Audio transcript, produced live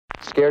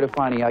scared of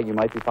finding out you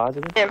might be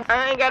positive? If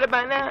I ain't got it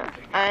by now,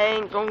 I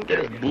ain't gonna get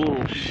it.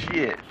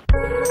 Bullshit.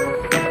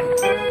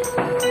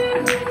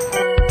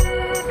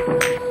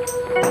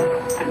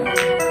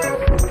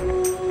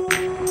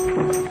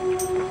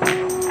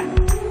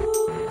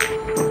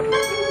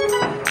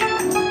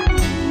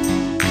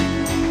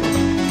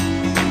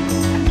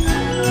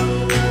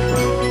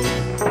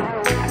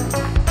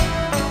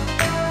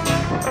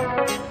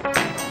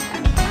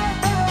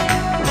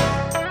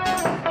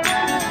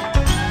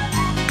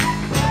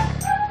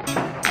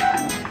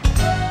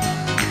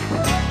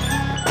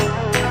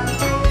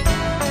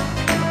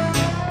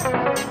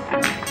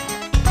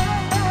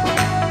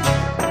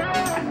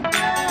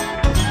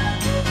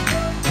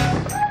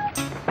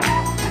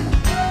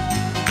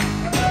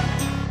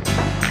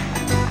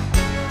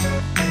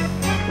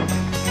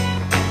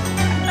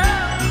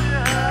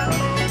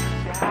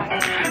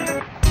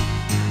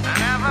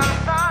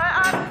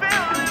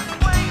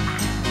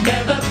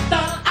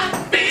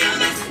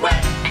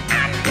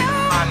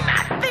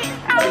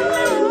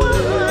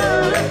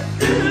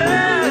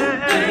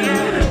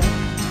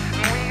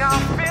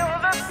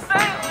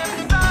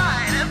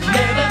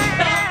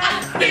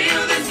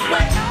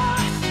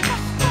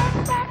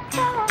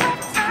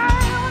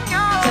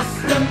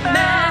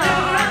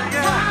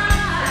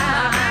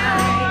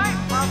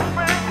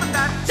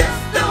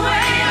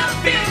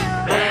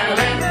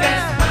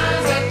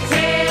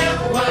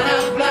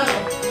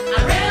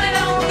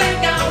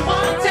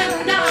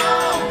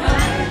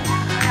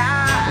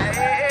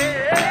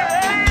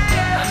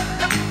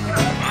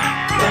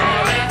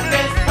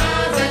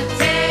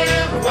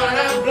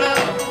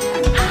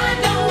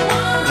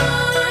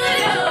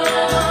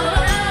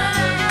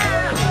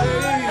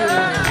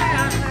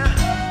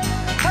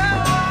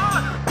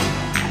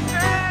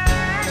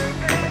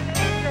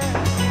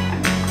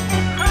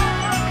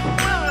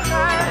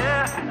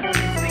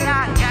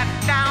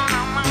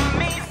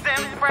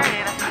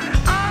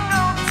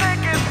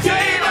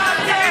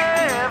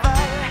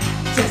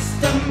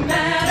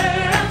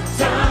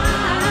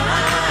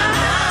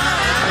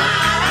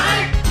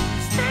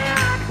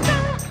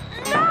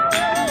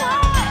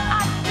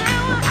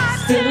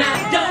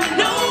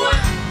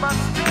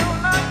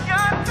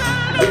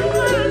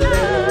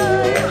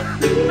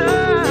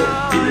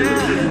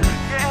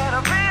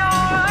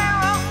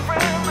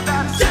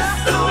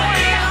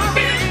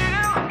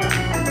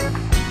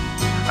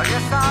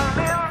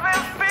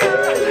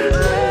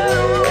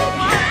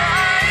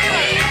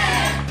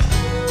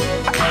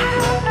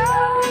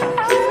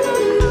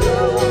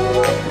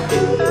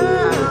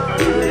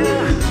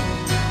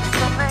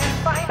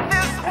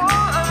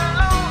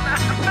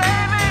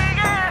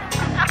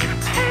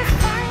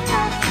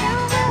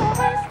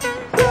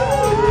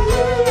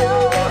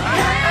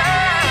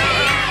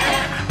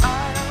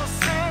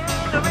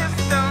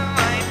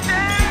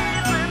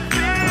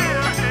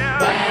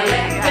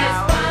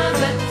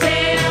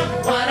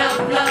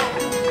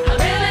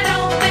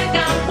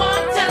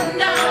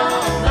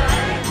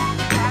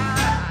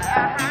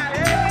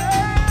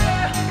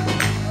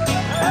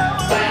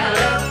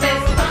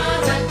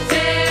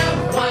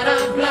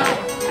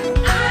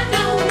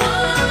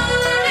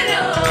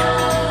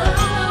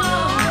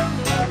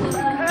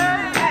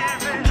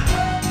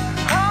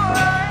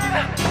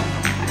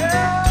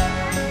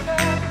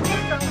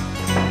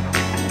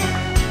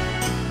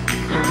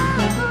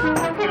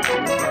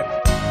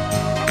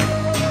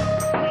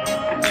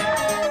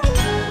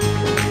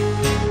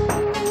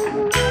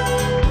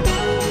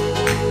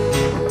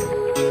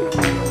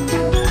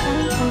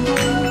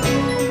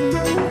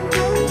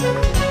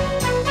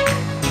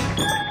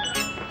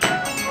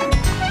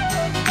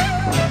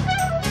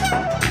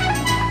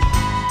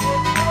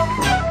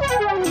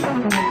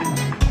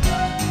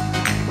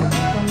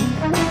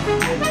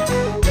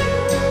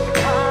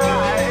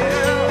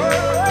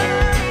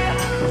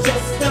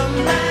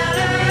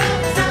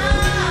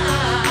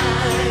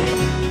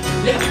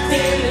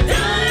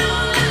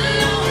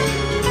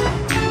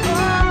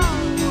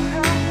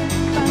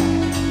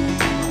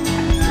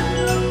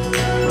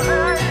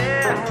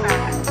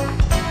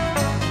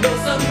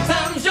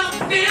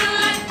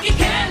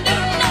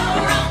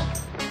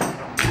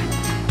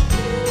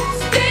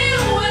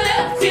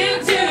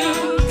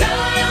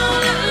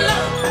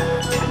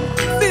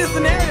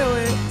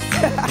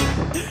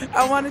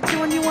 I wanted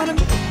you and you wanted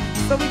me.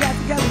 So we got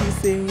together, you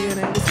see, and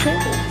it was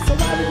cool. So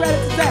why we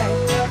ready today?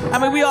 I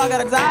mean, we all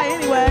gotta die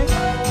anyway.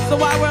 So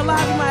while we're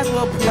alive, we might as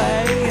well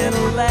play and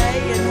lay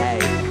and hey,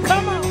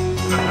 come on.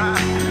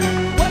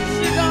 What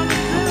you gonna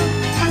do?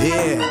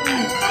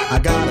 Yeah, I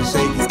got a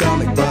shaky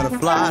stomach,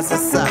 butterflies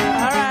aside.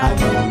 I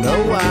don't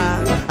know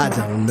why, I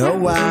don't know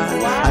why.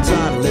 I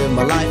try to live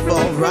my life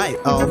alright,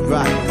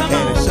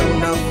 and it sure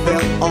enough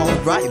felt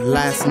alright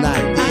last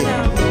night.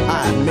 Yeah,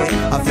 I admit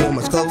I feel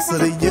much closer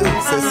to you,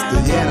 sister.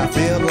 Yet I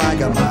feel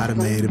like I might have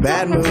made a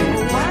bad move.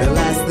 The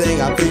last thing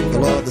our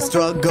people of the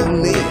struggle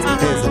needs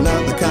is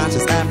another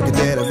conscious African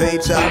dead of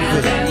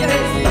HIV.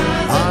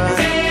 Alright.